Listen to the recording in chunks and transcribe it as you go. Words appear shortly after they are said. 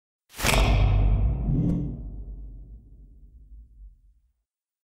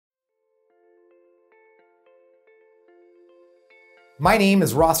My name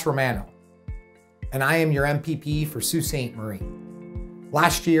is Ross Romano, and I am your MPP for Sault Ste. Marie.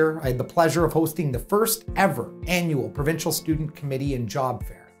 Last year, I had the pleasure of hosting the first ever annual Provincial Student Committee and Job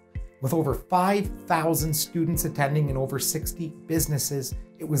Fair. With over 5,000 students attending and over 60 businesses,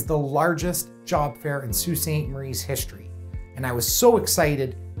 it was the largest job fair in Sault Ste. Marie's history. And I was so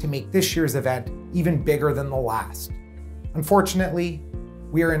excited to make this year's event even bigger than the last. Unfortunately,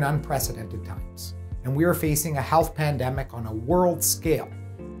 we are in unprecedented times, and we are facing a health pandemic on a world scale,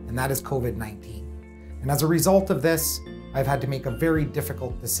 and that is COVID-19. And as a result of this, I've had to make a very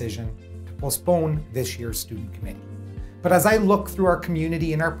difficult decision to postpone this year's student committee. But as I look through our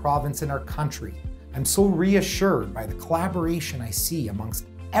community and our province and our country, I'm so reassured by the collaboration I see amongst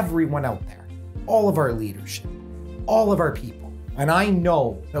everyone out there, all of our leadership, all of our people. And I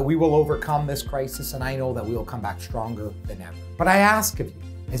know that we will overcome this crisis, and I know that we will come back stronger than ever. But I ask of you,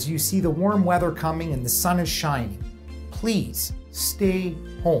 as you see the warm weather coming and the sun is shining, please stay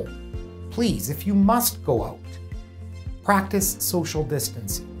home. Please, if you must go out, practice social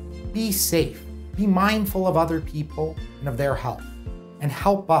distancing. Be safe. Be mindful of other people and of their health, and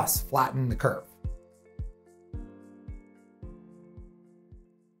help us flatten the curve.